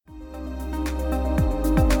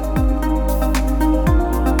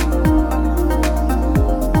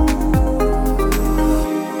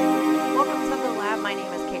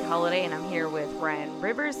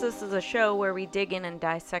This is a show where we dig in and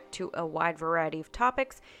dissect to a wide variety of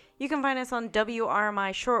topics. You can find us on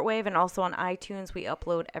WRMI Shortwave and also on iTunes. We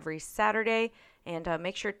upload every Saturday. And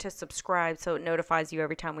make sure to subscribe so it notifies you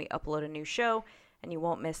every time we upload a new show and you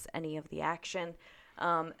won't miss any of the action.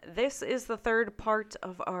 This is the third part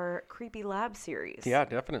of our Creepy Lab series. Yeah,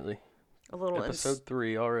 definitely. A little Episode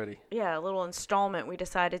 3 already. Yeah, a little installment we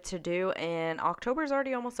decided to do, and October's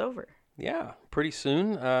already almost over. Yeah, pretty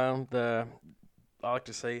soon. I like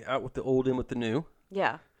to say, out with the old, in with the new.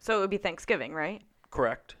 Yeah, so it would be Thanksgiving, right?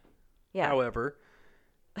 Correct. Yeah. However,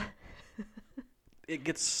 it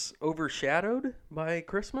gets overshadowed by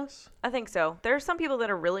Christmas. I think so. There are some people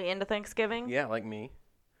that are really into Thanksgiving. Yeah, like me.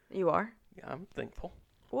 You are? Yeah, I'm thankful.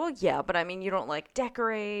 Well, yeah, but I mean, you don't like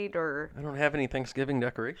decorate or... I don't have any Thanksgiving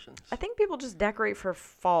decorations. I think people just decorate for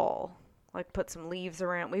fall. Like put some leaves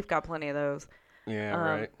around. We've got plenty of those. Yeah,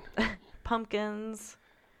 right. Pumpkins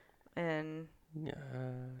and...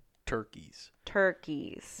 Turkeys.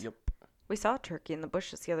 Turkeys. Yep. We saw a turkey in the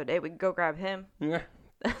bushes the other day. We could go grab him. Yeah.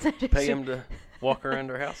 Pay him to walk around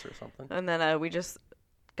our house or something. And then we just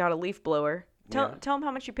got a leaf blower. Tell him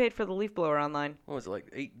how much you paid for the leaf blower online. What was it,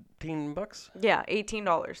 like $18? Yeah,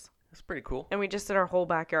 $18. That's pretty cool. And we just did our whole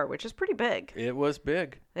backyard, which is pretty big. It was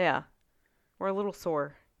big. Yeah. We're a little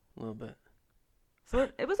sore. A little bit. So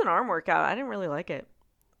it was an arm workout. I didn't really like it.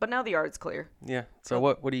 But now the yard's clear. Yeah. So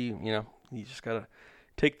what do you just got to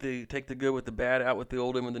take the good with the bad, out with the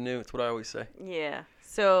old, in with the new. It's what I always say. Yeah.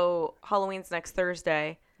 So Halloween's next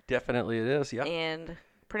Thursday. Definitely it is, yeah. And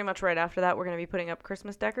pretty much right after that, we're going to be putting up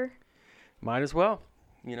Christmas decor. Might as well,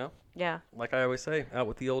 Yeah. Like I always say, out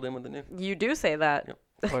with the old, in with the new. You do say that.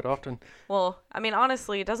 Yep, quite often. Well, I mean,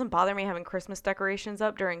 honestly, it doesn't bother me having Christmas decorations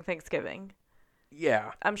up during Thanksgiving.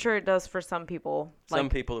 Yeah. I'm sure it does for some people. Some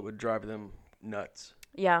people it would drive them nuts.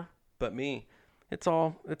 Yeah. But me, it's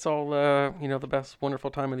all the best, wonderful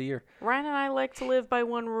time of the year. Ryan and I like to live by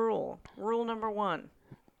one rule. Rule number 1.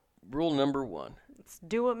 Rule number 1. It's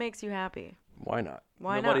do what makes you happy. Why not?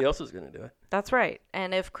 Why not? Nobody else is going to do it. That's right.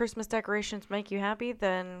 And if Christmas decorations make you happy,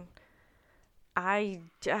 then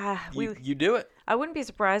you do it. I wouldn't be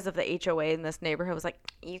surprised if the HOA in this neighborhood was like,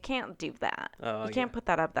 you can't do that. You can't put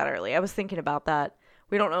that up that early. I was thinking about that.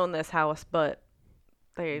 We don't own this house, but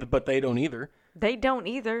they don't either. They don't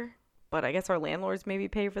either. But I guess our landlords maybe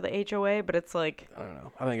pay for the HOA, but it's like... I don't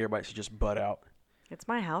know. I think everybody should just butt out. It's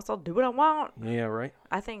my house. I'll do what I want. Yeah, right.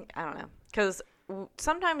 I don't know. Because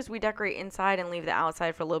sometimes we decorate inside and leave the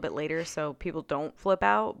outside for a little bit later so people don't flip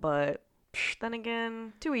out. But then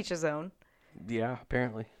again, to each his own. Yeah,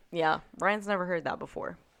 apparently. Yeah. Ryan's never heard that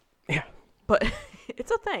before. Yeah. But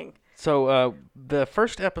it's a thing. So the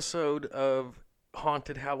first episode of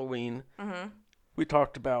Haunted Halloween, we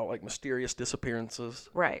talked about like mysterious disappearances.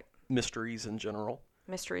 Right. Mysteries in general.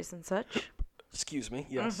 Mysteries and such. Excuse me.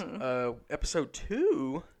 Yes. Episode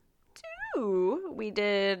 2. We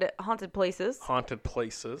did haunted places. Haunted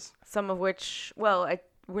places. Some of which, were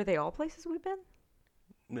they all places we've been?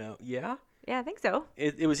 No. Yeah? Yeah, I think so.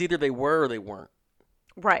 It was either they were or they weren't.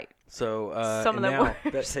 Right. So some of them now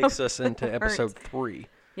were. That takes us into episode 3.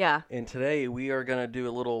 Yeah. And today we are going to do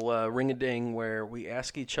a little ring-a-ding where we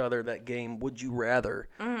ask each other that game, Would You Rather,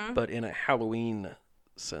 but in a Halloween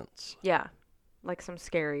sense. Yeah. Like some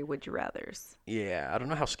scary would you rathers. Yeah. I don't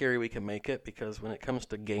know how scary we can make it because when it comes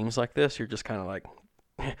to games like this, you're just kind of like,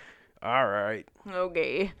 all right.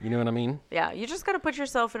 Okay. You know what I mean? Yeah. You just got to put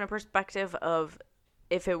yourself in a perspective of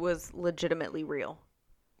if it was legitimately real.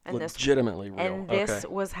 And legitimately real. And this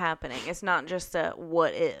was happening. It's not just a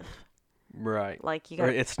what if. Right. Like you got.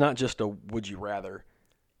 It's not just a would you rather.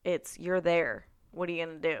 It's you're there. What are you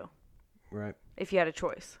going to do? Right. If you had a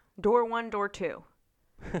choice. Door 1, door 2.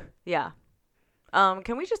 Yeah.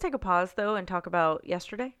 Can we just take a pause, though, and talk about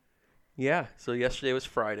yesterday? Yeah. So yesterday was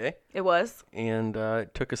Friday. It was. And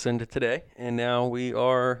it took us into today. And now we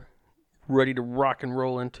are ready to rock and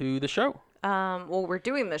roll into the show. Well, we're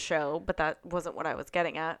doing the show, but that wasn't what I was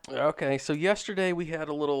getting at. Okay. So yesterday we had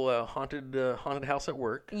a little haunted house at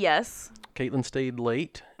work. Yes. Caitlin stayed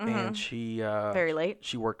late. And she... very late.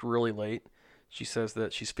 She worked really late. She says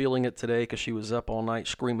that she's feeling it today because she was up all night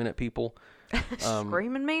screaming at people.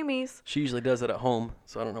 Screaming Mamies. She usually does it at home,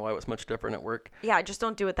 so I don't know why it was much different at work. Yeah, I just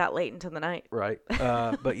don't do it that late into the night. Right.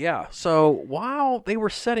 But yeah, so while they were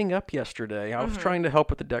setting up yesterday, I was trying to help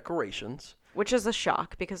with the decorations. Which is a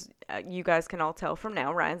shock because you guys can all tell from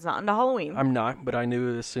now, Ryan's not into Halloween. I'm not, but I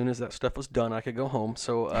knew as soon as that stuff was done, I could go home.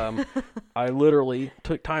 So I literally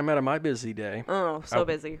took time out of my busy day. Oh, so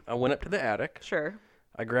busy. I went up to the attic. Sure.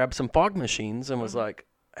 I grabbed some fog machines and was like,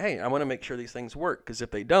 hey, I want to make sure these things work because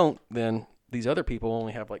if they don't, then these other people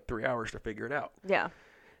only have like 3 hours to figure it out. Yeah.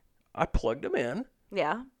 I plugged them in.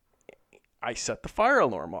 Yeah. I set the fire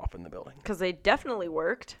alarm off in the building. Because they definitely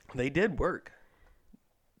worked. They did work.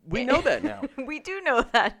 We know that now. We do know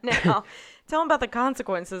that now. Tell them about the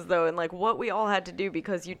consequences, though, and like what we all had to do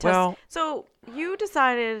because you test. Well- So you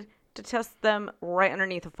decided to test them right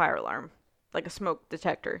underneath a fire alarm, like a smoke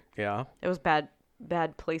detector. Yeah. It was bad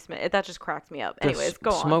placement. That just cracked me up. Anyways, go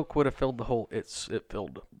on. Smoke would have filled the whole. It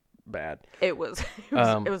filled bad. It was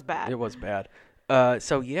bad. It was bad.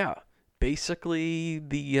 So yeah, basically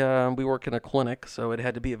we work in a clinic, so it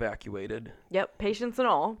had to be evacuated. Yep, patients and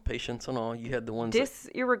all. Patients and all. You had the ones.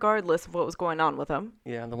 Irregardless of what was going on with them.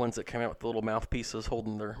 Yeah, the ones that came out with the little mouthpieces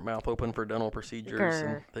holding their mouth open for dental procedures.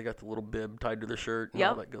 And they got the little bib tied to their shirt and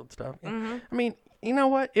all that good stuff. Yeah. Mm-hmm. I mean, you know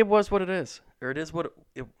what? It was what it is. Or it is what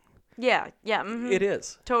it Yeah. Mm-hmm. It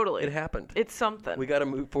is. Totally. It happened. It's something. We got to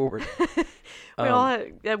move forward. We all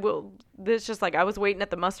had, it's just like I was waiting at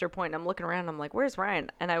the muster point and I'm looking around and I'm like, where's Ryan?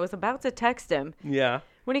 And I was about to text him Yeah.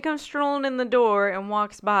 when he comes strolling in the door and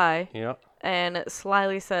walks by Yeah. and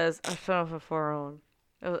slyly says, I fell off a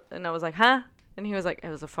 401. And I was like, huh? And he was like, it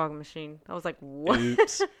was a fog machine. I was like, what?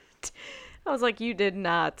 Oops. I was like, you did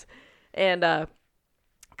not. And,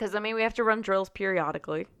 because, I mean, we have to run drills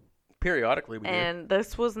periodically. Periodically we do. And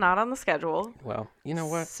this was not on the schedule. Well, you know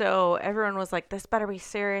what? So everyone was like, this better be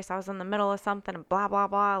serious. I was in the middle of something and blah, blah,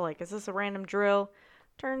 blah. Like, is this a random drill?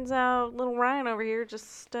 Turns out little Ryan over here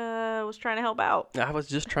just was trying to help out. I was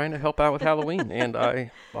just trying to help out with Halloween, and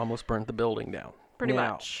I almost burnt the building down. Pretty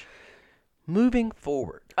Now, much. Moving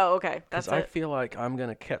forward. Oh, okay. That's Because I it. feel like I'm going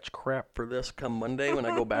to catch crap for this come Monday when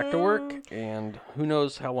I go back to work, and who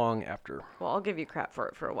knows how long after, Well, I'll give you crap for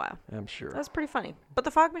it for a while. I'm sure. That's pretty funny. But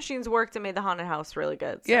the fog machines worked and made the haunted house really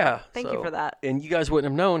good. So Yeah. Thank you for that. And you guys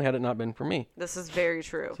wouldn't have known had it not been for me. This is very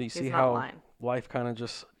true. So you He's see not how lying. life kind of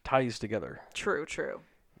just ties together. True.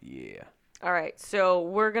 Yeah. All right. So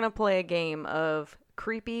we're going to play a game of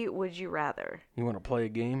creepy would you rather. You want to play a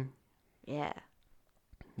game? Yeah.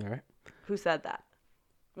 All right. Who said that?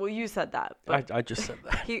 Well, you said that. But I just said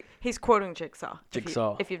that. he's quoting Jigsaw.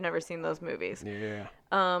 Jigsaw. If you've never seen those movies. Yeah.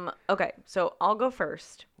 Okay, so I'll go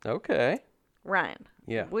first. Okay. Ryan.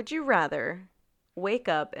 Yeah. Would you rather wake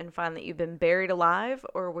up and find that you've been buried alive,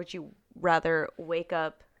 or would you rather wake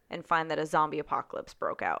up and find that a zombie apocalypse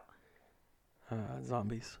broke out?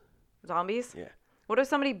 Zombies. Zombies? Yeah. What if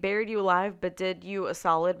somebody buried you alive but did you a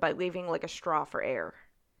solid by leaving like a straw for air?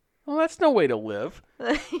 Well, that's no way to live.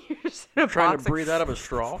 You're just in a Trying box to breathe out of a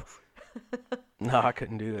straw? No, I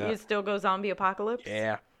couldn't do that. You'd still go zombie apocalypse?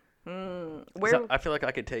 Yeah. Where? I feel like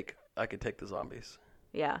I could take the zombies.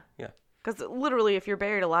 Yeah. Yeah. Because literally, if you're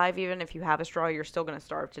buried alive, even if you have a straw, you're still going to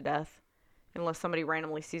starve to death. Unless somebody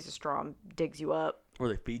randomly sees a straw and digs you up. Or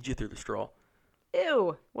they feed you through the straw.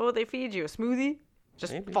 Ew. What would they feed you? A smoothie?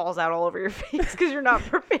 Just Maybe. falls out all over your face because you're not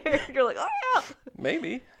prepared. You're like, oh, yeah.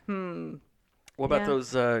 Maybe. What about Yeah.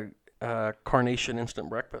 those Carnation instant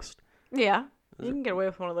breakfast? Yeah. You can get away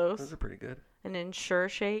with one of Those those. are pretty good. An Ensure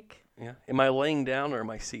shake. Yeah. Am I laying down or am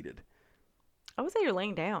I seated? I would say you're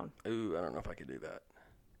laying down. Ooh, I don't know if I could do that.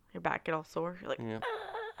 Your back get all sore. You're like, Yeah.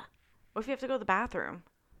 what if you have to go to the bathroom?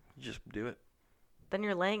 You just do it. Then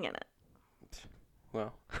you're laying in it.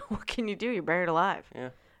 Well, What can you do? You're buried alive. yeah.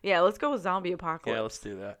 Yeah, let's go with zombie apocalypse. Yeah, let's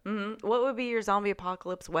do that. What would be your zombie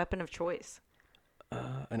apocalypse weapon of choice?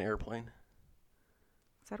 An airplane.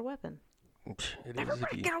 Is that a weapon? It is if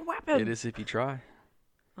Everybody you, get a weapon. it is if you try.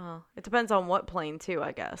 It depends on what plane too,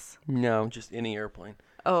 I guess. No, just any airplane.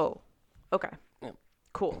 Oh, okay. Yep.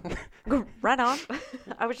 Cool. Right on.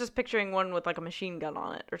 I was just picturing one with like a machine gun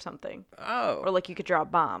on it or something. Oh. Or like you could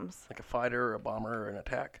drop bombs. Like a fighter, a bomber, or an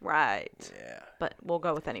attack. Right. Yeah. But we'll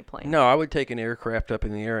go with any plane. No, I would take an aircraft up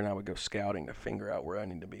in the air and I would go scouting to figure out where I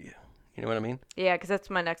need to be. You know what I mean? Yeah, because that's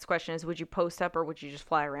my next question is would you post up or would you just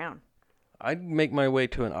fly around? I'd make my way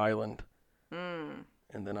to an island.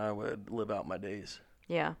 And then I would live out my days.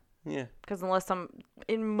 Yeah. Yeah. Because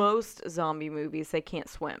in most zombie movies, they can't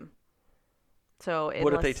swim. So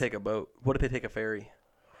What if they take a boat? What if they take a ferry?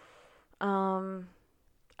 I'm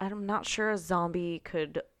not sure a zombie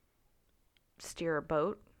could steer a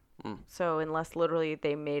boat. So unless literally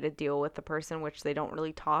they made a deal with the person, which they don't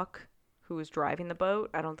really talk, who was driving the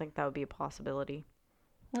boat, I don't think that would be a possibility.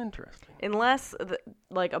 Interesting. Unless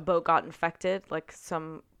like a boat got infected, like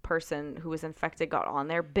some person who was infected got on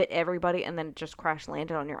there, bit everybody, and then just crash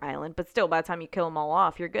landed on your island. But still, by the time you kill them all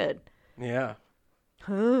off, you're good. Yeah.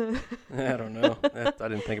 I don't know. I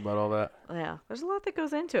didn't think about all that. Yeah, there's a lot that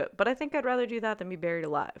goes into it. But I think I'd rather do that than be buried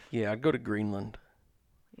alive. Yeah, I'd go to Greenland.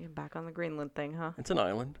 You're back on the Greenland thing, huh? It's an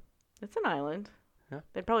island. It's an island. Yeah.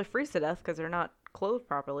 They'd probably freeze to death because they're not clothed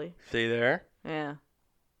properly. Stay there. Yeah.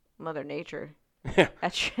 Mother Nature. Yeah.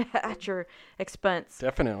 At your expense.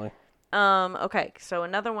 Definitely. Okay, so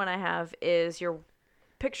another one I have is your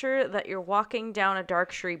picture that you're walking down a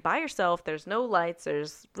dark street by yourself. There's no lights,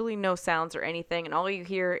 there's really no sounds or anything, and all you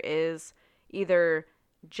hear is either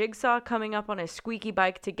Jigsaw coming up on a squeaky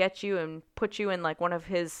bike to get you and put you in like one of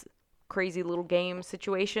his crazy little game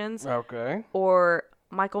situations, Okay. or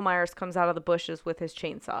Michael Myers comes out of the bushes with his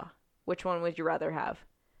chainsaw. Which one would you rather have?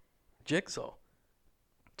 Jigsaw.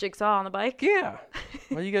 Jigsaw on the bike? Yeah.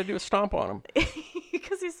 All you gotta do is stomp on him.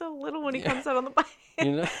 Because he's so little when he comes out on the bike.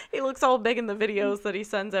 You know? He looks all big in the videos that he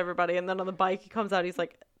sends everybody, and then on the bike he comes out, he's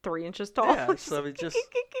like 3 inches tall. Yeah, so he just,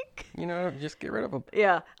 just get rid of him.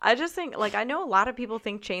 Yeah, I just think, like, I know a lot of people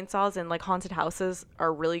think chainsaws in, like, haunted houses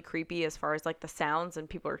are really creepy as far as, like, the sounds and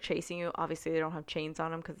people are chasing you. Obviously, they don't have chains on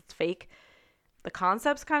them because it's fake. The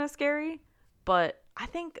concept's kind of scary, but I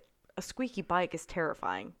think a squeaky bike is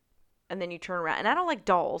terrifying. And then you turn around, and I don't like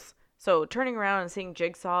dolls, so turning around and seeing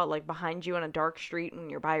Jigsaw, like, behind you on a dark street when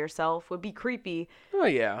you're by yourself would be creepy. Oh,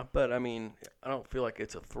 yeah, but, I mean, I don't feel like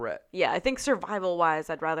it's a threat. Yeah, I think survival-wise,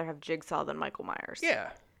 I'd rather have Jigsaw than Michael Myers. Yeah.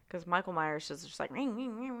 Because Michael Myers is just like,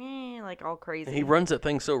 like all crazy. And he runs that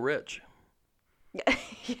thing so rich. Yeah,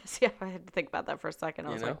 yes, yeah. I had to think about that for a second. I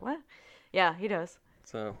was like, what? Yeah, he does.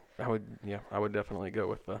 So I would definitely go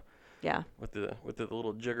with the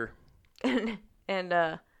little jigger.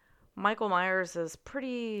 And Michael Myers is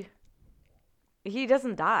pretty. He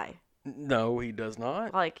doesn't die. No, he does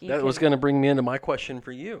not. Like was going to bring me into my question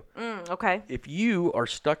for you. Okay. If you are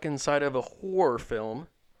stuck inside of a horror film,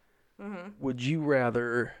 would you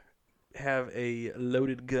rather have a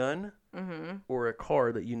loaded gun or a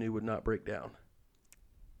car that you knew would not break down?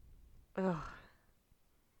 Ugh.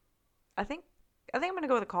 I think I'm gonna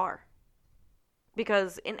go with a car.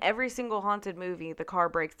 Because in every single haunted movie, the car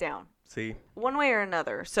breaks down. See? One way or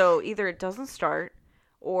another. So either it doesn't start,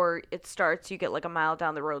 or it starts, you get like a mile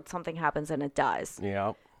down the road, something happens and it dies.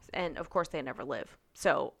 Yeah. And of course they never live.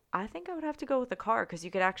 So I think I would have to go with the car because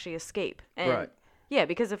you could actually escape. And right. Yeah,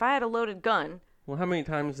 because if I had a loaded gun. Well, how many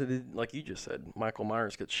times did it, like you just said, Michael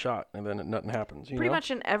Myers gets shot and then nothing happens? Pretty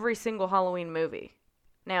much in every single Halloween movie.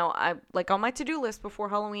 Now, I like on my to-do list before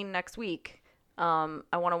Halloween next week, I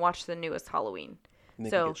want to watch the newest Halloween. He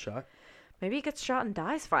gets shot? Maybe he gets shot and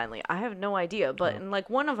dies finally. I have no idea. But in like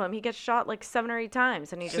one of them, he gets shot like 7 or 8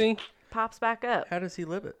 times and he just pops back up. How does he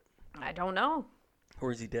live it? I don't know.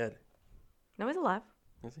 Or is he dead? No, he's alive.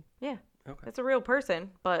 Is he? Yeah. Okay. It's a real person,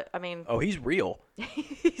 but I mean... Oh, he's real.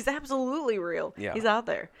 He's absolutely real. Yeah. He's out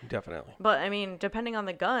there. Definitely. But I mean, depending on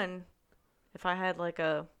the gun, if I had like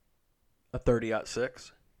a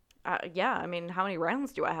 30-06? Yeah, I mean, how many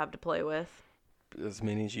rounds do I have to play with? As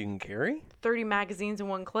many as you can carry? 30 magazines in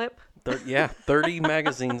one clip? 30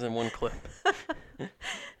 magazines in one clip.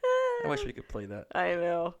 I wish we could play that. I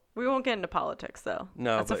know. We won't get into politics, though.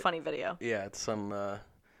 No, That's a funny video. Yeah, it's some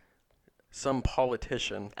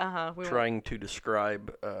politician trying to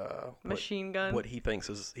describe machine gun. What he thinks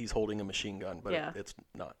is he's holding a machine gun, but it's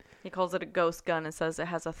not. He calls it a ghost gun and says it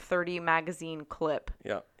has a 30 magazine clip.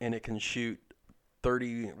 Yeah, and it can shoot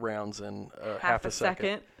 30 rounds in half a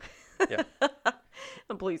second. Yeah.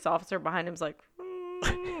 The police officer behind him's like,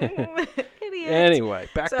 idiot. Anyway,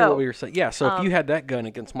 back to what we were saying. Yeah, so if you had that gun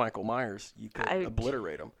against Michael Myers, you could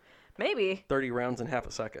obliterate him. Maybe. 30 rounds in half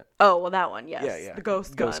a second. Oh, well, that one, yes. Yeah. The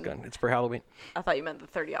ghost gun. Ghost gun. It's for Halloween. I thought you meant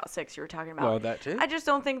the 30-06 you were talking about. Well, that too. I just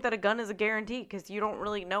don't think that a gun is a guarantee because you don't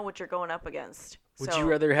really know what you're going up against. Would you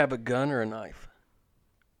rather have a gun or a knife?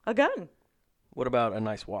 A gun. What about a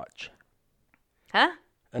nice watch? Huh?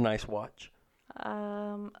 A nice watch.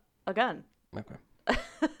 A gun. Okay.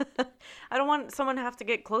 I don't want someone to have to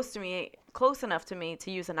get close enough to me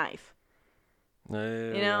to use a knife.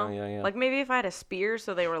 Yeah. Like maybe if I had a spear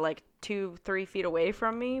so they were like 2-3 feet away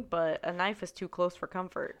from me, but a knife is too close for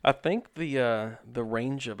comfort. I think the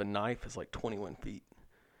range of a knife is like 21 feet.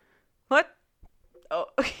 What? Oh.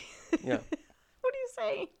 Yeah. What are you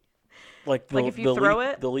saying? Like if you throw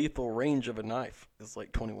it? The lethal range of a knife is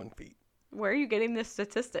like 21 feet. Where are you getting this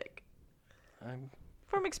statistic?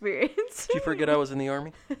 From experience. Did you forget I was in the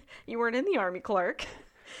Army? You weren't in the Army, Clark.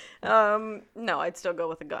 No, I'd still go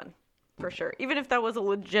with a gun. For sure. Even if that was a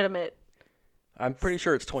legitimate... I'm pretty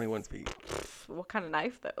sure it's 21 feet. What kind of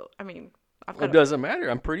knife, though? I mean... It doesn't matter.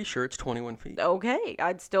 I'm pretty sure it's 21 feet. Okay.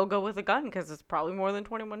 I'd still go with a gun because it's probably more than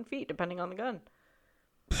 21 feet, depending on the gun.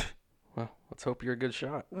 Well, let's hope you're a good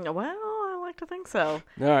shot. Well, I like to think so.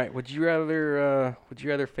 All right. Would you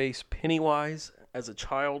rather face Pennywise as a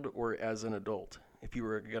child or as an adult if you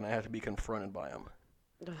were going to have to be confronted by him?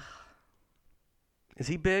 Is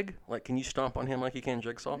he big? Like, can you stomp on him like you can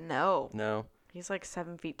Jigsaw? No. He's like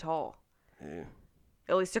 7 feet tall. Yeah.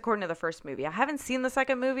 At least according to the first movie. I haven't seen the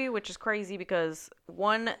second movie, which is crazy because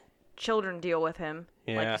one children deal with him,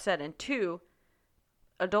 like Yeah. you said, and 2,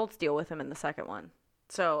 adults deal with him in the second one.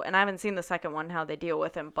 So, and I haven't seen the second one, how they deal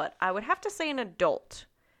with him, but I would have to say an adult,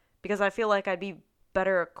 because I feel like I'd be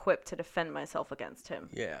better equipped to defend myself against him.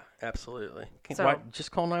 Yeah, absolutely. So-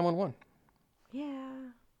 Just call 911. Yeah.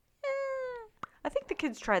 I think the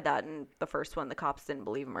kids tried that in the first one. The cops didn't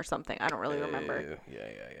believe him or something. I don't really remember. Ew.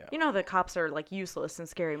 Yeah. You know, the cops are like useless in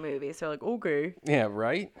scary movies. They're like, okay. Yeah,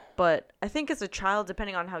 right? But I think as a child,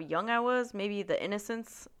 depending on how young I was, maybe the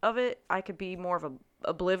innocence of it, I could be more of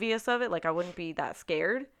oblivious of it. Like, I wouldn't be that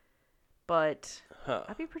scared. But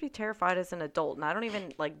I'd be pretty terrified as an adult. And I don't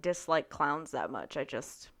even, like, dislike clowns that much.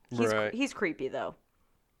 Right. He's creepy, though.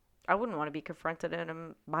 I wouldn't want to be confronted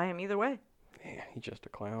by him either way. Yeah, he's just a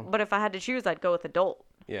clown. But if I had to choose, I'd go with adult.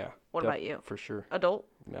 Yeah. What about you? For sure. Adult?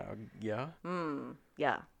 No, yeah.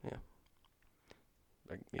 Yeah.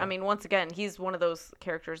 Like, yeah. I mean, once again, he's one of those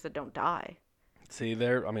characters that don't die. See,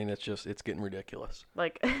 there, I mean, it's getting ridiculous.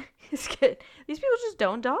 Like, these people just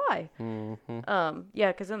don't die. Mm-hmm.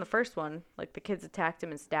 Yeah, because in the first one, like, the kids attacked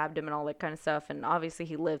him and stabbed him and all that kind of stuff, and obviously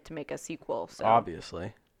he lived to make a sequel. So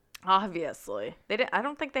Obviously. they didn't. I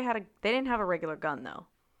don't think they didn't have a regular gun though,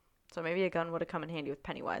 so maybe a gun would have come in handy with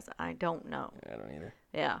Pennywise. I don't know. I don't either.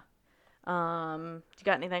 Yeah. You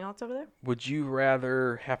got anything else over there? Would you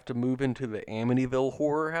rather have to move into the Amityville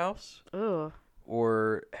horror house Ooh.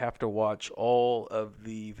 or have to watch all of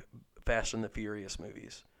the Fast and the Furious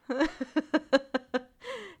movies?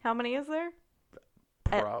 How many is there?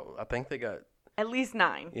 I think they got... At least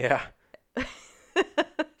 9. Yeah.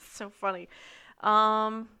 So funny.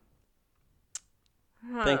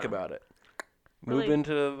 Think about it. Move Really?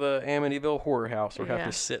 into the Amityville horror house or have Yeah.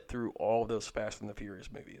 to sit through all of those Fast and the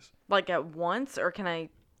Furious movies. Like at once, or can I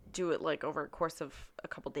do it like over a course of a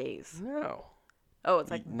couple days? No. Oh, it's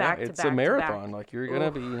like No, back to back. it's a to marathon. back. Like, you're going to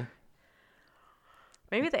be...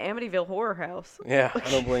 Maybe the Amityville Horror House. Yeah, I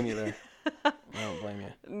don't blame you there. I don't blame you.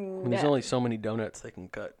 I mean, there's Yeah. only so many donuts they can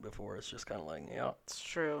cut before it's just kind of like, yeah, It's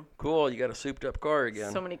true. cool, you got a souped up car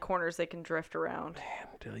again. So many corners they can drift around. Man,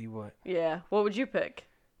 tell you what. Yeah. What would you pick?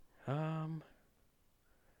 I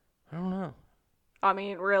don't know. I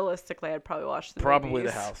mean, realistically, I'd probably watch the Probably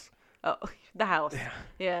movies. The House. Oh, The House.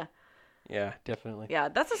 Yeah. Yeah, definitely. Yeah,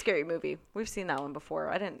 that's a scary movie. We've seen that one before.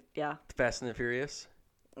 I didn't, yeah. Fast and the Furious?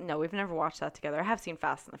 No, we've never watched that together. I have seen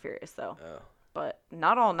Fast and the Furious, though. Oh. But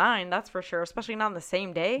not all 9, that's for sure. Especially not on the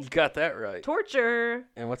same day. You got that right. Torture.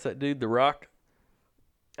 And what's that dude, The Rock?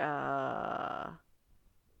 Yeah.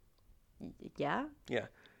 Yeah.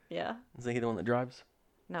 Yeah. Is he the one that drives?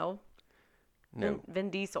 No. No. Vin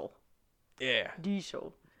Diesel. Yeah.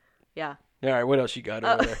 Diesel. Yeah. All right, what else you got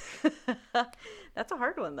over there? That's a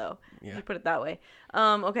hard one, though. Yeah. If you put it that way.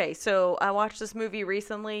 Okay, so I watched this movie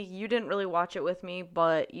recently. You didn't really watch it with me,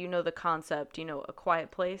 but you know the concept. You know, A Quiet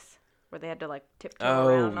Place, where they had to, like, tiptoe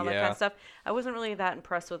around and all that yeah. kind of stuff. I wasn't really that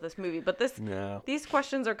impressed with this movie, but No. these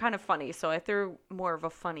questions are kind of funny, so I threw more of a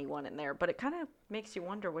funny one in there, but it kind of makes you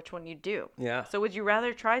wonder which one you do. Yeah. So would you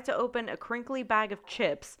rather try to open a crinkly bag of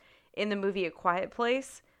chips in the movie A Quiet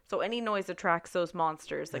Place, so any noise attracts those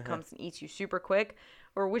monsters that comes and eats you super quick,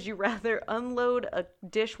 or would you rather unload a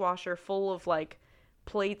dishwasher full of like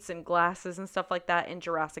plates and glasses and stuff like that in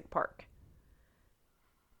Jurassic Park?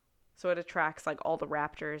 So it attracts like all the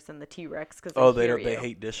raptors and the T-Rex because They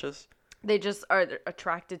hate dishes? They just are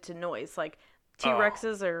attracted to noise. Like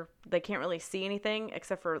T-Rexes they can't really see anything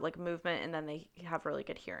except for like movement, and then they have really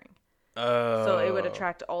good hearing. So it would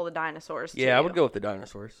attract all the dinosaurs. Yeah, to I you. would go with the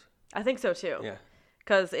dinosaurs. I think so too. Yeah.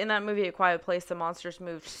 Because in that movie, A Quiet Place, the monsters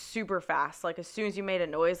moved super fast. Like, as soon as you made a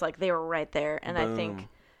noise, like, they were right there. And I think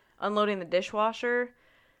unloading the dishwasher,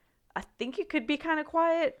 I think it could be kind of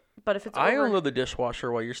quiet. But if it's I over... unload the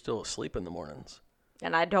dishwasher while you're still asleep in the mornings.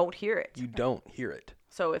 And I don't hear it. You don't hear it.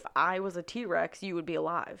 So if I was a T-Rex, you would be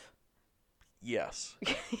alive. Yes.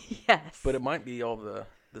 Yes. But it might be all the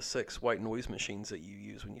 6 white noise machines that you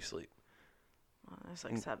use when you sleep. Well, there's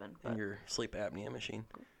like 7. But And your sleep apnea machine.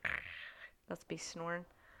 let's be snoring.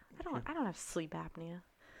 I don't have sleep apnea.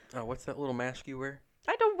 Oh, what's that little mask you wear?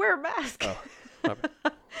 I don't wear a mask. Oh, okay.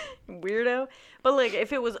 Weirdo. But like,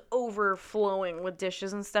 if it was overflowing with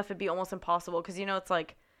dishes and stuff, it'd be almost impossible. Because, you know, it's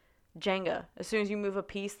like Jenga. As soon as you move a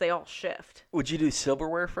piece, they all shift. Would you do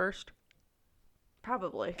silverware first?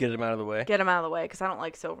 Probably. Get them out of the way? Get them out of the way, because I don't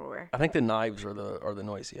like silverware. I think the knives are the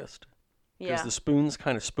noisiest. Because Yeah. the spoons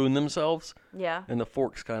kind of spoon themselves, Yeah. and the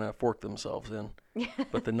forks kind of fork themselves in.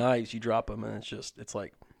 But the knives, you drop them, and it's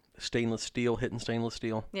like stainless steel hitting stainless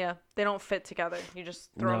steel. Yeah. They don't fit together. You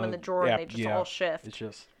just throw them in No, the drawer, yeah, and they just all shift. It's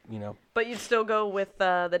just, you know. But you'd still go with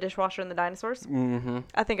the dishwasher and the dinosaurs? Mm-hmm.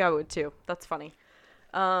 I think I would, too. That's funny.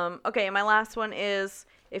 Okay, and my last one is,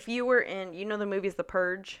 if you were in, you know the movies The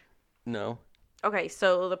Purge? No. Okay,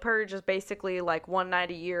 so The Purge is basically like one night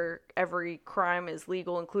a year, every crime is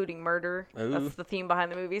legal, including murder. Ooh. That's the theme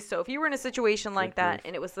behind the movie. So if you were in a situation like that grief.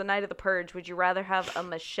 and it was the night of the Purge, would you rather have a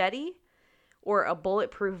machete or a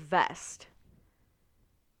bulletproof vest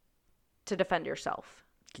to defend yourself?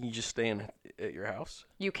 Can you just stay at your house?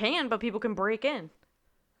 You can, but people can break in.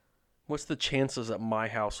 What's the chances that my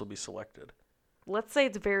house will be selected? Let's say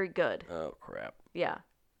it's very good. Oh, crap. Yeah.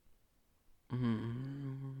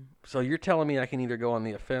 So you're telling me I can either go on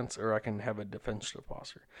the offense or I can have a defensive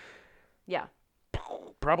posture? Yeah.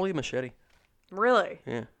 Probably a machete. Really?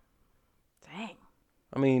 Yeah. Dang.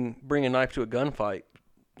 I mean, bring a knife to a gunfight.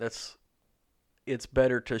 It's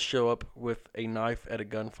better to show up with a knife at a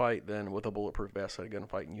gunfight than with a bulletproof vest at a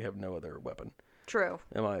gunfight and you have no other weapon. True.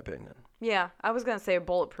 In my opinion. Yeah, I was going to say a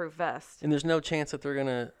bulletproof vest. And there's no chance that they're going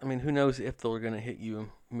to, I mean, who knows if they're going to hit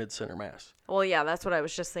you mid-center mass. Well, yeah, that's what I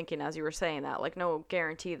was just thinking as you were saying that. Like, no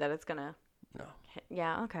guarantee that it's going to... No.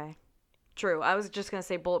 Yeah, okay. True. I was just going to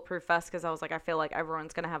say bulletproof vest because I was like, I feel like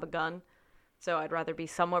everyone's going to have a gun. So I'd rather be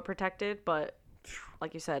somewhat protected. But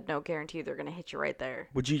like you said, no guarantee they're going to hit you right there.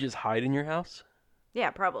 Would you just hide in your house?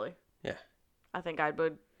 Yeah, probably. Yeah. I think I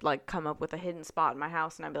would, like, come up with a hidden spot in my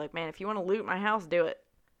house. And I'd be like, man, if you want to loot my house, do it.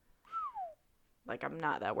 Like, I'm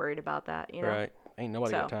not that worried about that, you know? Right. Ain't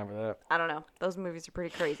nobody got time for that. I don't know. Those movies are pretty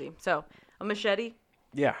crazy. So, a machete?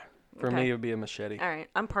 Yeah. For Okay. me, it would be a machete. All right.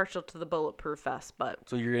 I'm partial to the bulletproof vest, but...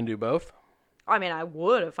 So you're going to do both? I mean, I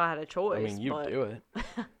would if I had a choice. I mean, you but do it.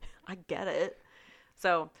 I get it.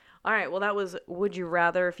 So, all right. Well, that was Would You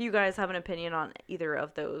Rather. If you guys have an opinion on either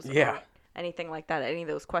of those, Yeah. or anything like that, any of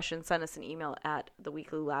those questions, send us an email at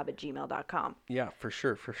theweeklylab@gmail.com. Yeah, for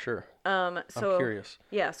sure. So I'm curious.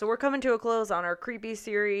 Yeah, so we're coming to a close on our creepy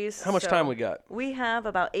series. How much time we got? We have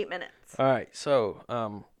about 8 minutes. All right,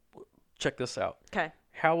 so check this out. Okay.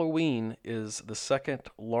 Halloween is the second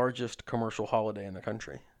largest commercial holiday in the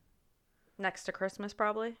country. Next to Christmas,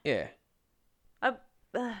 probably. Yeah. I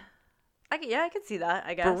could see that,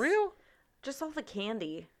 I guess. For real? Just all the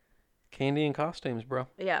candy. Candy and costumes, bro.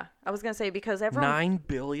 Yeah, I was going to say because everyone... $9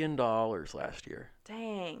 billion last year.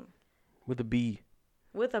 Dang. With a B.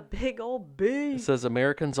 With a big old B. It says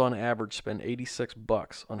Americans on average spend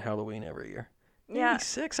 $86 on Halloween every year. Yeah.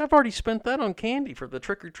 86? I've already spent that on candy for the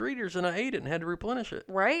trick-or-treaters, and I ate it and had to replenish it.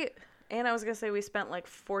 Right? And I was going to say we spent like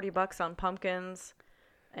 $40 on pumpkins.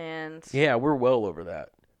 And... Yeah, we're well over that.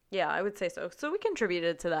 Yeah, I would say so. So we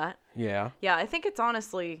contributed to that. Yeah. Yeah, I think it's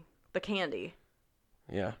honestly the candy.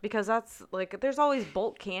 Yeah. Because that's, like, there's always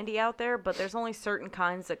bulk candy out there, but there's only certain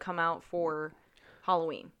kinds that come out for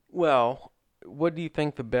Halloween. Well, what do you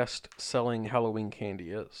think the best-selling Halloween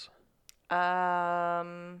candy is?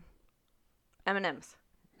 M&M's.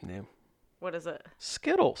 Yeah. What is it?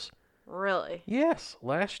 Skittles. Really? Yes.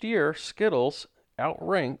 Last year, Skittles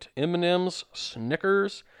outranked M&M's,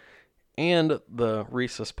 Snickers, and the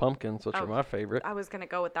Reese's Pumpkins, which are my favorite. I was going to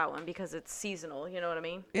go with that one because it's seasonal, you know what I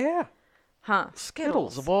mean? Yeah. Huh.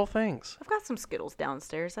 Skittles, of all things. I've got some Skittles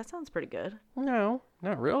downstairs. That sounds pretty good. No,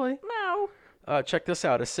 not really. No. Check this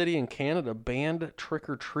out. A city in Canada banned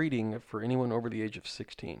trick-or-treating for anyone over the age of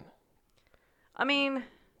 16. I mean...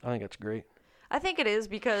 I think that's great. I think it is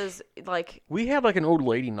because, like... We had, like, an old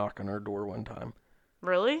lady knock on our door one time.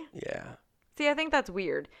 Really? Yeah. See, I think that's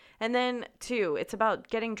weird. And then, too, it's about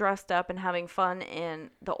getting dressed up and having fun. And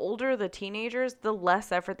the older the teenagers, the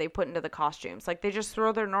less effort they put into the costumes. Like, they just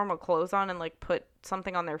throw their normal clothes on and, like, put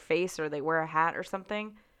something on their face or they wear a hat or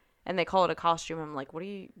something. And they call it a costume. I'm like, what are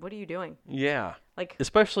you doing? Yeah. Like,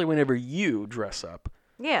 especially whenever you dress up.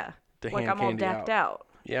 Yeah. Like, I'm all decked out.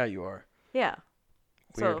 Yeah, you are. Yeah.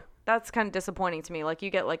 Weird. So, that's kind of disappointing to me. Like, you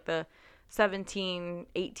get, like, the 17,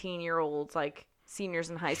 18-year-olds, like... seniors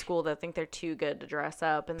in high school that think they're too good to dress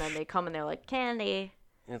up, and then they come and they're like, candy.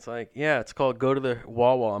 It's like, yeah, it's called go to the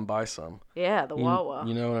Wawa and buy some. Yeah, the Wawa.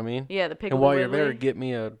 You know what I mean? Yeah, the Piggly And while Wiggly. you're there, get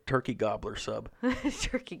me a turkey gobbler sub.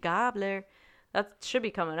 Turkey gobbler. That should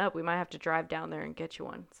be coming up. We might have to drive down there and get you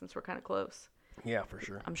one since we're kind of close. Yeah, for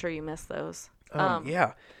sure. I'm sure you miss those.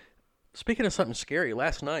 Yeah. Speaking of something scary,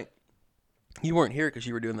 last night, you weren't here because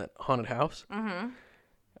you were doing that haunted house. Mm-hmm.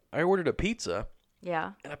 I ordered a pizza.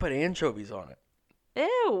 Yeah. And I put anchovies on it.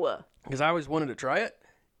 Ew. Because I always wanted to try it.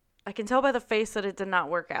 I can tell by the face that it did not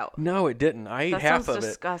work out. No, it didn't. I ate that half of sounds it.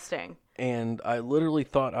 disgusting. And I literally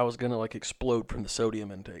thought I was going to like explode from the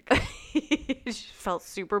sodium intake. You felt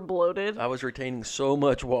super bloated. I was retaining so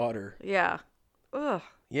much water. Yeah. Ugh.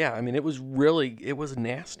 Yeah, I mean, it was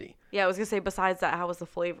nasty. Yeah, I was going to say, besides that, how was the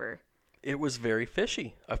flavor? It was very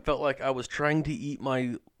fishy. I felt like I was trying to eat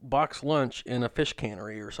my box lunch in a fish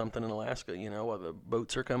cannery or something in Alaska, while the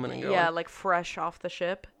boats are coming and going. Yeah, like fresh off the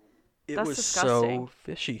ship. It That's was disgusting. so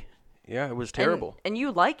fishy. Yeah, it was terrible. And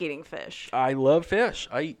you like eating fish. I love fish.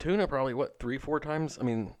 I eat tuna probably, 3-4 times? I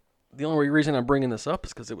mean, the only reason I'm bringing this up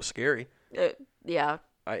is because it was scary. Yeah.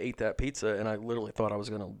 I ate that pizza, and I literally thought I was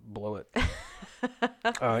going to blow it.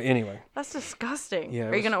 Anyway. That's disgusting. Yeah,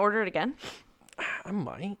 Are you going to order it again? I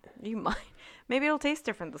might. You might. Maybe it'll taste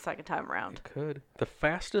different the second time around. It could. The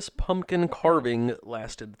fastest pumpkin carving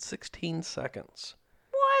lasted 16 seconds.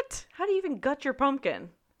 What? How do you even gut your pumpkin?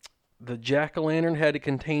 The jack-o'-lantern had to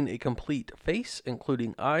contain a complete face,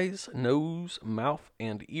 including eyes, nose, mouth,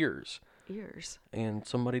 and ears. Ears? And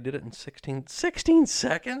somebody did it in 16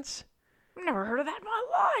 seconds? I've never heard of that in my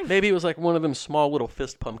life. Maybe it was like one of them small little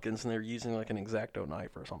fist pumpkins, and they were using like an X-Acto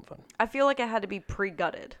knife or something. I feel like it had to be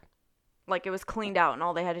pre-gutted. Like it was cleaned out, and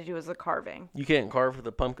all they had to do was the carving. You can't carve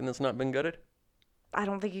the pumpkin that's not been gutted? I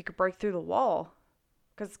don't think you could break through the wall.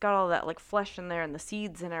 Because it's got all that like flesh in there and the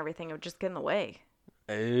seeds and everything. It would just get in the way.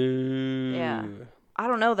 Oh. Yeah. I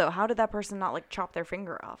don't know, though. How did that person not, like, chop their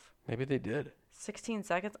finger off? Maybe they did. 16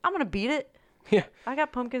 seconds? I'm going to beat it. Yeah. I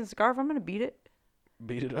got pumpkin scarf. I'm going to beat it.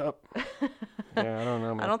 Beat it up. Yeah, I don't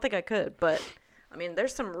know, man. I don't think I could, but, I mean,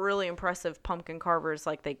 there's some really impressive pumpkin carvers.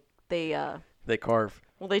 Like, they carve.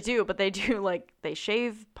 Well, they do, but they do, like, they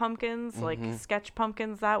shave pumpkins, like, sketch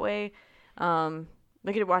pumpkins that way.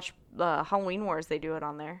 They could watch Halloween Wars. They do it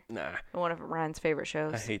on there. Nah. One of Ryan's favorite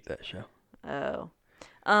shows. I hate that show. Oh.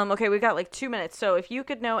 Okay, we got like 2 minutes. So if you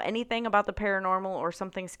could know anything about the paranormal or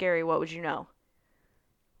something scary, what would you know?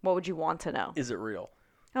 What would you want to know? Is it real?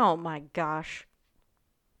 Oh my gosh.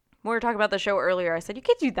 We were talking about the show earlier. I said, you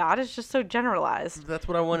can't do that. It's just so generalized. That's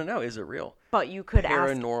what I want to know. Is it real? But you could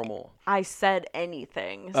ask. Paranormal. I said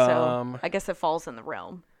anything. So I guess it falls in the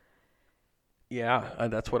realm. Yeah,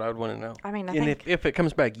 that's what I would want to know. I mean, and if it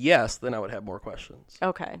comes back yes, then I would have more questions.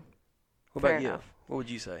 Okay. What about you? What would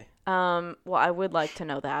you say? Well, I would like to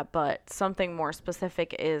know that, but something more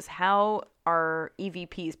specific is how are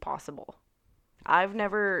EVPs possible? I've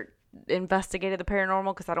never investigated the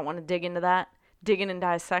paranormal because I don't want to dig into that. Dig in and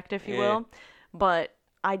dissect, if you will. But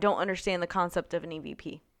I don't understand the concept of an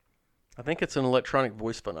EVP. I think it's an electronic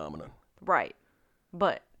voice phenomenon. Right.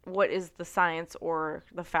 But what is the science or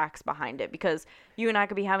the facts behind it? Because you and I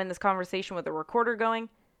could be having this conversation with a recorder going,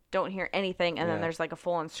 don't hear anything, and then there's like a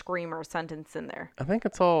full-on scream or a sentence in there. I think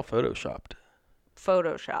it's all photoshopped.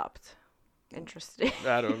 Photoshopped. Interesting.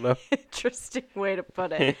 I don't know. Interesting way to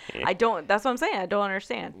put it. That's what I'm saying. I don't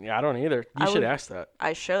understand. Yeah, I don't either. You should ask that.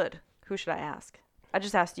 I should. Who should I ask? I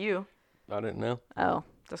just asked you. I didn't know. Oh.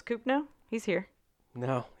 Does Coop know? He's here.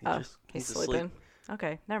 No. He's sleeping. Asleep.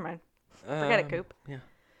 Okay, never mind. Forget it, Coop. Yeah.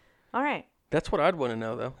 All right. That's what I'd want to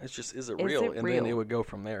know, though. It's just, is it real? Real? Then it would go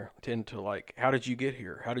from there into like, how did you get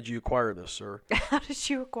here? How did you acquire this, sir? How did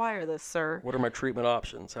you acquire this, sir? What are my treatment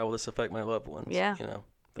options? How will this affect my loved ones? Yeah.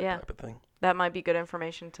 That type of thing. That might be good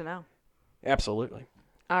information to know. Absolutely.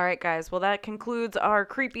 All right, guys. Well, that concludes our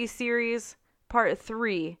creepy series, part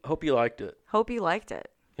 3. Hope you liked it. Hope you liked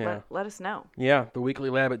it. Yeah. Let us know. Yeah,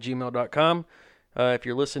 theweeklylab@gmail.com. If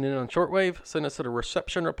you're listening in on shortwave, send us a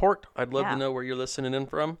reception report. I'd love to know where you're listening in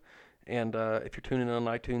from. And if you're tuning in on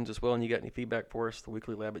iTunes as well and you got any feedback for us,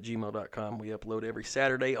 theweeklylab@gmail.com. We upload every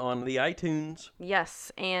Saturday on the iTunes.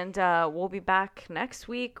 Yes, and we'll be back next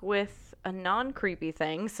week with a non-creepy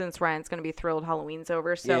thing since Ryan's going to be thrilled Halloween's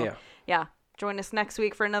over. So, yeah, join us next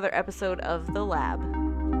week for another episode of The Lab.